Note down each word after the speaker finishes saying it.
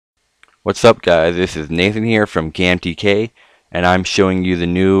What's up, guys? This is Nathan here from GamTK, and I'm showing you the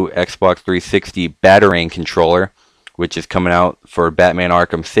new Xbox 360 Batarang controller, which is coming out for Batman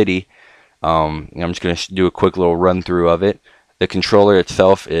Arkham City. I'm just going to do a quick little run through of it. The controller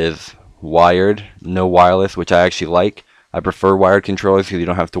itself is wired, no wireless, which I actually like. I prefer wired controllers because you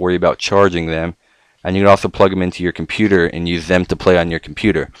don't have to worry about charging them, and you can also plug them into your computer and use them to play on your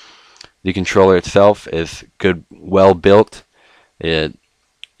computer. The controller itself is good, well built.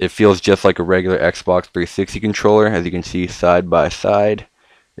 It feels just like a regular Xbox 360 controller. As you can see side by side,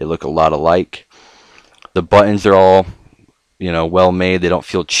 they look a lot alike. The buttons are all, well made. They don't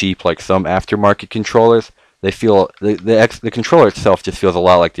feel cheap like some aftermarket controllers. They feel the controller itself just feels a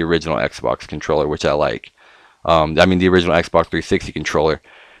lot like the original Xbox controller, which I like. The original Xbox 360 controller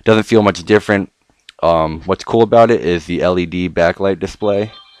doesn't feel much different. What's cool about it is the LED backlight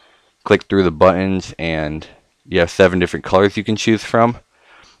display. Click through the buttons and you have 7 different colors you can choose from.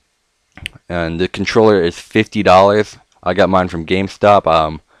 And the controller is $50. I got mine from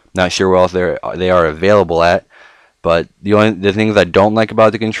GameStop. Not sure where else they are available at. But the things I don't like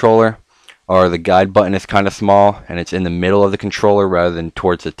about the controller are the guide button is kind of small and it's in the middle of the controller rather than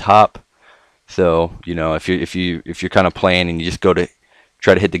towards the top. So if you're kind of playing and you just go to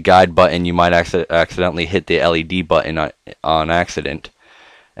try to hit the guide button, you might accidentally hit the LED button on accident.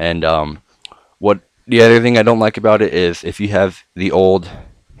 And what the other thing I don't like about it is if you have the old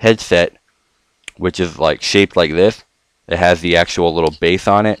headset, which is like shaped like this, it has the actual little base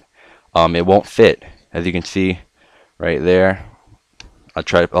on it. It won't fit, as you can see right there. I'll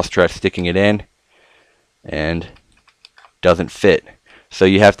try sticking it in, and doesn't fit. So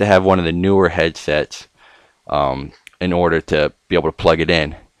you have to have one of the newer headsets in order to be able to plug it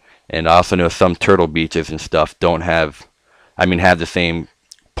in. And I also know some Turtle Beaches and stuff don't have the same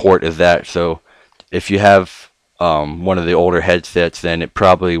port as that. So if you have one of the older headsets, then it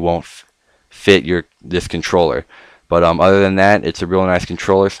probably won't fit this controller. But other than that, it's a real nice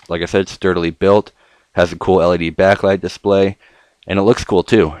controller. Like I said, sturdily built, has a cool LED backlight display, and it looks cool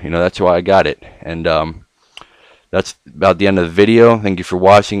too. That's why I got it. And that's about the end of the video. Thank you for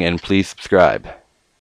watching, and please subscribe.